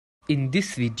In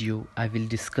this video, I will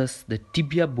discuss the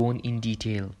tibia bone in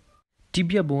detail.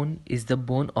 Tibia bone is the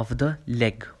bone of the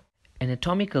leg.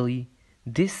 Anatomically,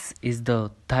 this is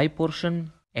the thigh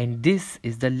portion and this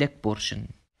is the leg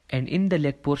portion. And in the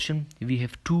leg portion, we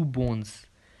have two bones,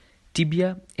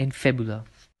 tibia and fibula.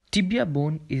 Tibia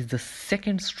bone is the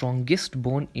second strongest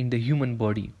bone in the human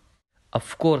body.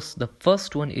 Of course, the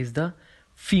first one is the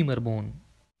femur bone.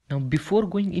 Now, before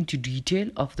going into detail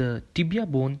of the tibia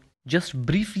bone, just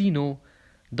briefly know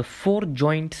the four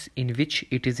joints in which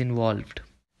it is involved.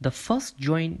 The first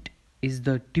joint is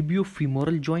the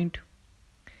tibiofemoral joint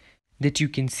that you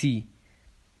can see.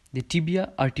 The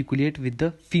tibia articulate with the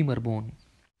femur bone.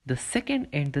 The second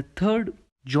and the third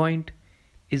joint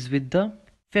is with the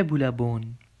fibula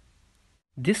bone.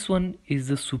 This one is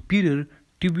the superior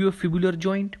tibiofibular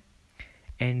joint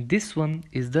and this one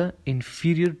is the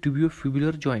inferior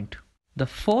tibiofibular joint. The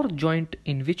fourth joint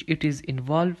in which it is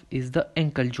involved is the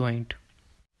ankle joint,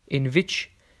 in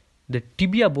which the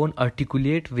tibia bone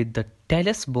articulate with the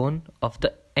talus bone of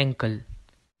the ankle.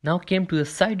 Now came to the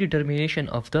side determination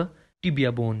of the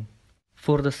tibia bone.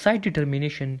 For the side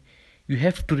determination, you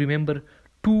have to remember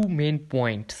two main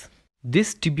points.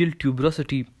 This tibial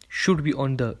tuberosity should be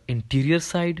on the anterior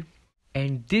side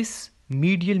and this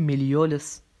medial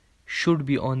malleolus should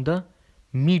be on the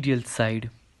medial side.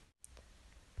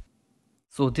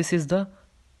 So this is the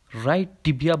right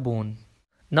tibia bone.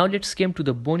 Now let's come to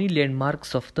the bony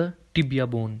landmarks of the tibia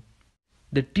bone.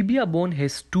 The tibia bone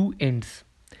has two ends,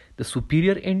 the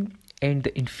superior end and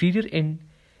the inferior end,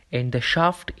 and the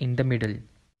shaft in the middle.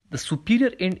 The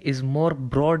superior end is more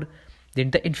broad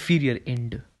than the inferior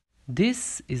end.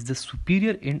 This is the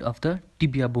superior end of the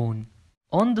tibia bone.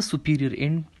 On the superior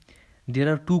end,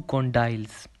 there are two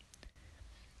condyles.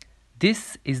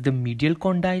 This is the medial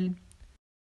condyle,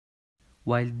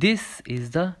 while this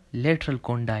is the lateral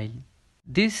condyle.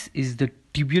 This is the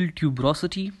tibial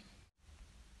tuberosity.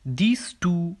 These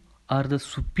two are the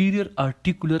superior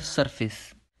articular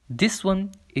surface. This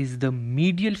one is the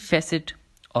medial facet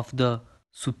of the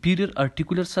superior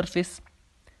articular surface,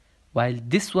 while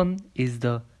this one is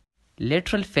the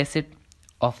lateral facet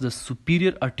of the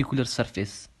superior articular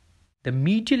surface. The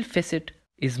medial facet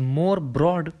is more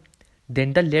broad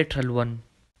than the lateral one.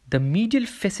 The medial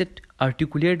facet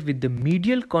articulate with the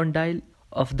medial condyle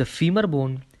of the femur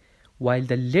bone, while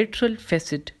the lateral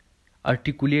facet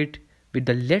articulate with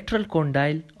the lateral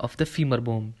condyle of the femur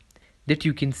bone that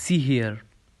you can see here.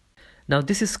 Now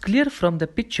this is clear from the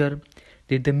picture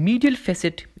that the medial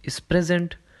facet is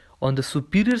present on the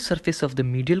superior surface of the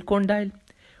medial condyle,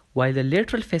 while the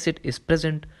lateral facet is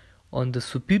present on the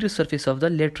superior surface of the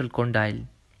lateral condyle.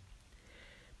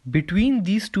 Between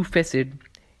these two facets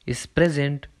is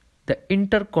present the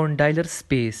intercondylar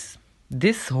space.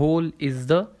 This hole is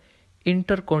the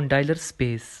intercondylar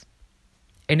space.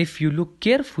 And if you look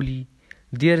carefully,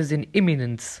 there is an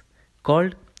eminence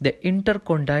called the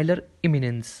intercondylar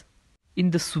eminence.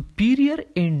 In the superior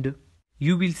end,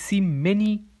 you will see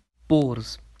many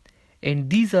pores, and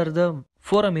these are the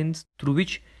foramens through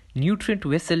which nutrient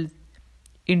vessel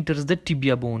enters the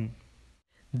tibia bone.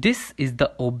 This is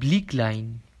the oblique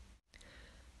line.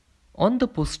 On the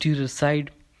posterior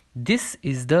side, this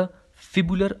is the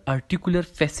fibular articular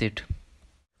facet,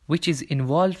 which is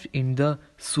involved in the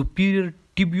superior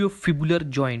tibiofibular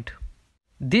joint.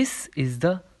 This is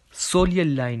the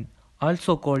soleal line,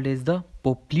 also called as the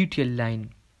popliteal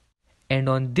line. And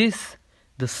on this,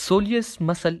 the soleus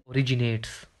muscle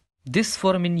originates. This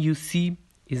foramen you see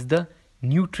is the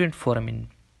nutrient foramen.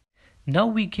 Now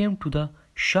we came to the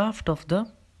shaft of the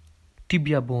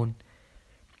tibia bone.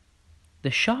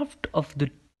 The shaft of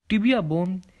the tibia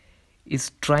bone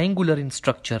is triangular in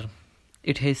structure.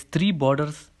 It has three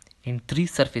borders and three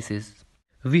surfaces.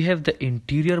 We have the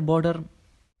anterior border,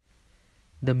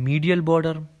 the medial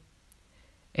border,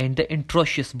 and the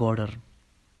interosseous border.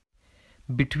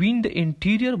 Between the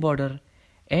anterior border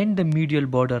and the medial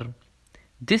border,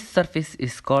 this surface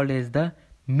is called as the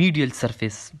medial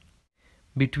surface.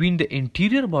 Between the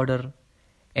anterior border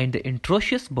and the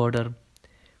interosseous border,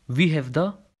 we have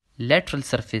the lateral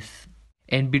surface,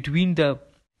 and between the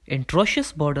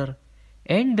interosseous border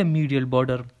and the medial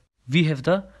border, we have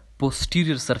the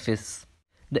posterior surface.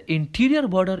 The anterior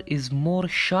border is more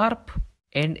sharp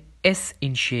and S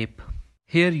in shape.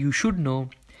 Here you should know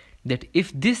that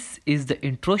if this is the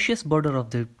interosseous border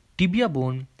of the tibia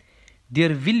bone, there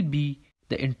will be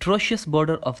the interosseous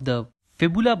border of the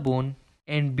fibula bone,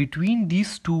 and between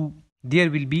these two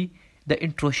there will be the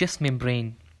interosseous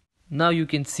membrane. Now you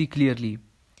can see clearly.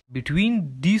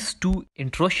 Between these two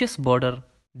interosseous border,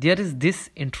 there is this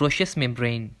interosseous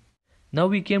membrane. Now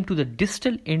we came to the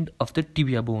distal end of the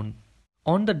tibia bone.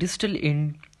 On the distal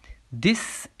end,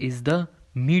 this is the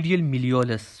medial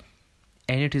malleolus,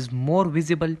 and it is more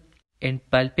visible and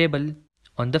palpable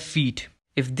on the feet.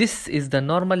 If this is the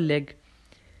normal leg,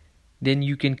 then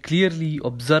you can clearly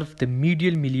observe the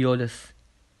medial malleolus.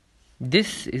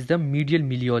 This is the medial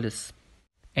malleolus,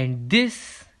 and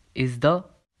this is the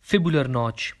fibular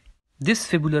notch. This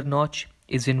fibular notch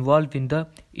is involved in the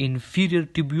inferior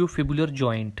tibiofibular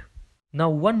joint. Now,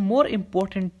 one more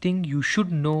important thing you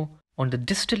should know on the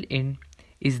distal end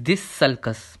is this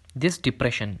sulcus, this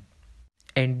depression,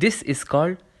 and this is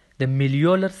called the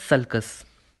malleolar sulcus.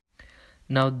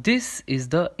 Now, this is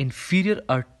the inferior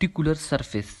articular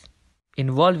surface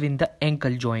involved in the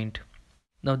ankle joint.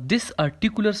 Now, this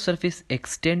articular surface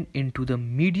extends into the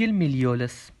medial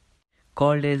malleolus,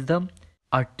 called as the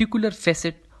articular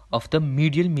facet of the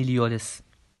medial malleolus.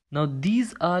 Now,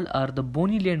 these all are the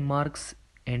bony landmarks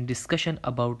and discussion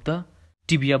about the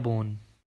tibia bone.